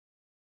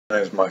My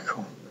name is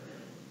Michael,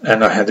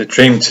 and I had a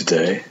dream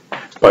today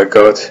by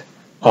God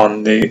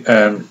on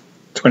the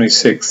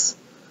 26th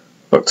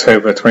of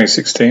October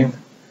 2016, and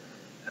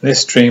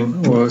this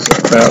dream was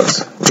about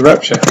the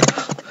rapture.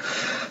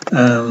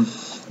 I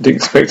didn't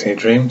expect any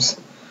dreams,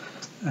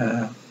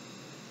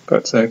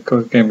 but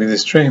God gave me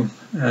this dream.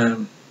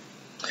 In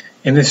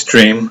this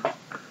dream,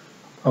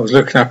 I was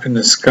looking up in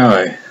the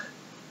sky,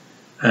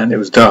 and it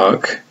was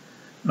dark,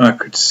 and I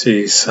could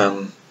see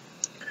some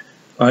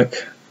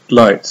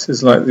lights.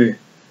 It's like the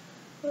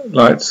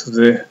lights of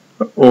the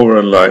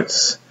aura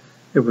lights.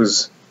 It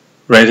was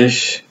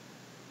reddish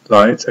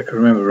light. I can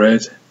remember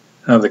red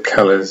and other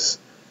colours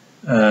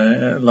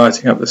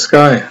lighting up the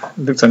sky. It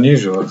looked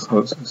unusual. I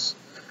thought it was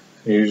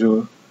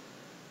unusual.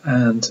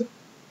 And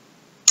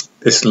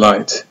this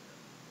light,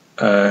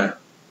 part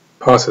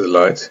of the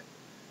light,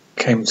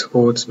 came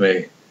towards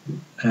me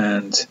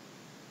and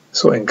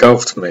sort of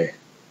engulfed me.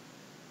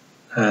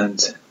 And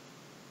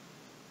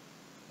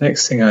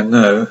next thing I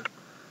know,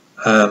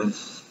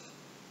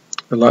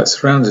 the light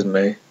surrounded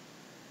me,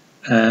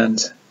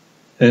 and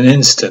in an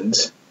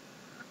instant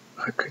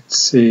I could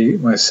see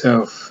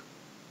myself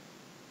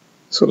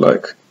sort of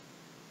like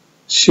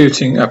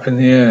shooting up in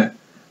the air.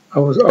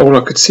 All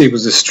I could see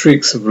was the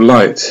streaks of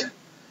light,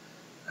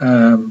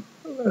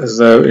 as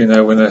though, you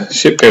know, when a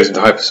ship goes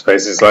into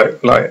hyperspace, it's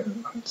like light.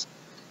 You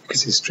could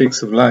see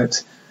streaks of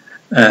light,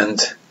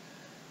 and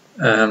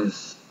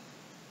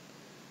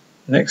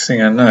next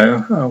thing I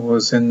know, I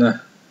was in the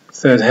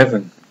third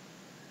heaven,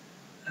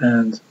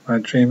 and my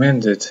dream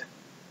ended.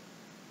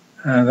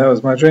 And that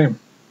was my dream.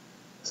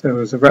 So it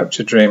was a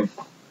rapture dream.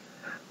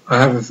 I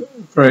have a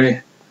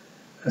very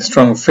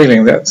strong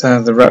feeling that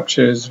the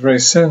rapture is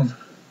very soon,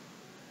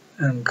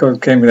 and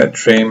God gave me that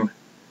dream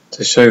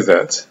to show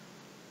that.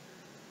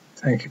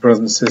 Thank you, brothers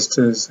and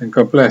sisters, and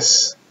God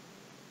bless.